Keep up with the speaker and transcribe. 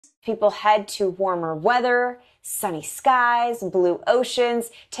People head to warmer weather, sunny skies, blue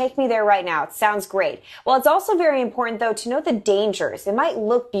oceans. Take me there right now. It sounds great. Well, it's also very important, though, to know the dangers. It might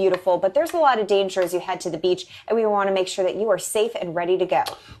look beautiful, but there's a lot of danger as you head to the beach, and we want to make sure that you are safe and ready to go.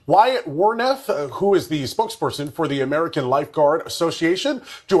 Wyatt Warneth, who is the spokesperson for the American Lifeguard Association,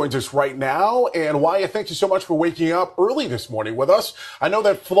 joins us right now. And Wyatt, thank you so much for waking up early this morning with us. I know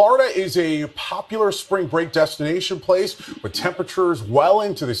that Florida is a popular spring break destination place with temperatures well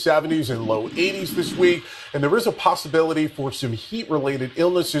into the 70s and low 80s this week. And there is a possibility for some heat-related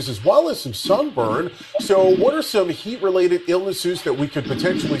illnesses as well as some sunburn. So what are some heat-related illnesses that we could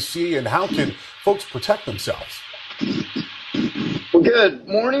potentially see, and how can folks protect themselves? Well, good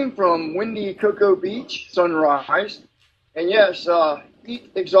morning from windy Cocoa Beach, Sunrise. And yes,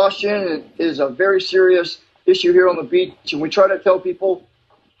 heat exhaustion is a very serious issue here on the beach. And we try to tell people,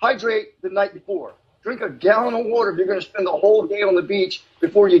 hydrate the night before. Drink a gallon of water if you're going to spend the whole day on the beach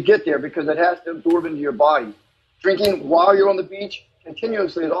before you get there, because it has to absorb into your body. Drinking while you're on the beach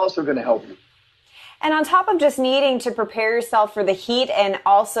continuously is also going to help you. And on top of just needing to prepare yourself for the heat and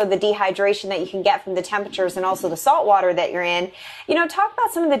also the dehydration that you can get from the temperatures and also the salt water that you're in, talk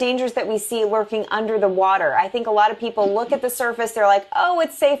about some of the dangers that we see lurking under the water. I think a lot of people look at the surface, they're like, oh,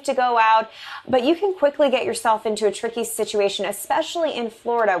 it's safe to go out, but you can quickly get yourself into a tricky situation, especially in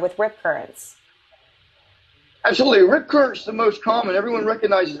Florida with rip currents. Absolutely. Rip currents the most common. Everyone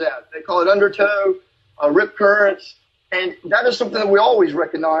recognizes that. They call it undertow, rip currents. And that is something that we always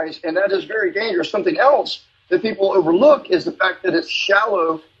recognize, and that is very dangerous. Something else that people overlook is the fact that it's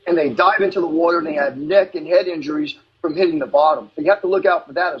shallow and they dive into the water and they have neck and head injuries from hitting the bottom. So you have to look out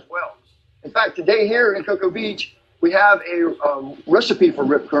for that as well. In fact, today here in Cocoa Beach, we have a recipe for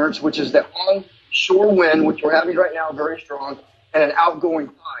rip currents, which is the onshore wind, which we're having right now, very strong, and an outgoing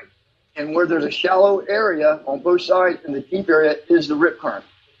tide. And where there's a shallow area on both sides and the deep area is the rip current.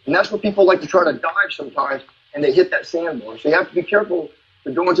 And that's where people like to try to dive sometimes, and they hit that sandbar. So you have to be careful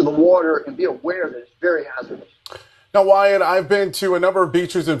to go into the water and be aware that it's very hazardous. Now, Wyatt, I've been to a number of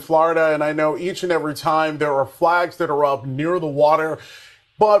beaches in Florida, and I know each and every time there are flags that are up near the water.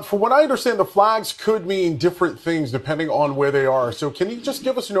 But from what I understand, the flags could mean different things depending on where they are. So can you just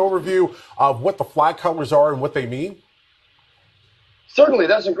give us an overview of what the flag colors are and what they mean? Certainly,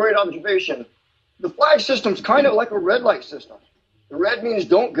 that's a great observation. The flag system's kind of like a red light system. The red means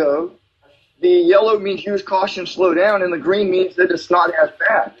don't go. The yellow means use caution, slow down, and the green means that it's not as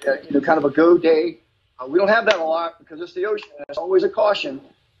bad. Kind of a go day. We don't have that a lot because it's the ocean. It's always a caution.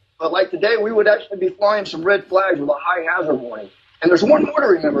 But like today, we would actually be flying some red flags with a high hazard warning. And there's one more to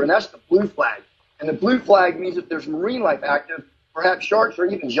remember, and that's the blue flag. And the blue flag means that there's marine life active, perhaps sharks or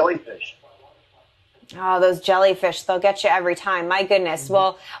even jellyfish. Oh, those jellyfish, they'll get you every time. My goodness.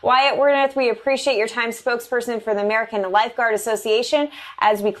 Well, Wyatt Warneth, we appreciate your time, spokesperson for the American Lifeguard Association.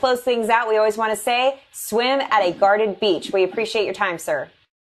 As we close things out, we always want to say, swim at a guarded beach. We appreciate your time, sir.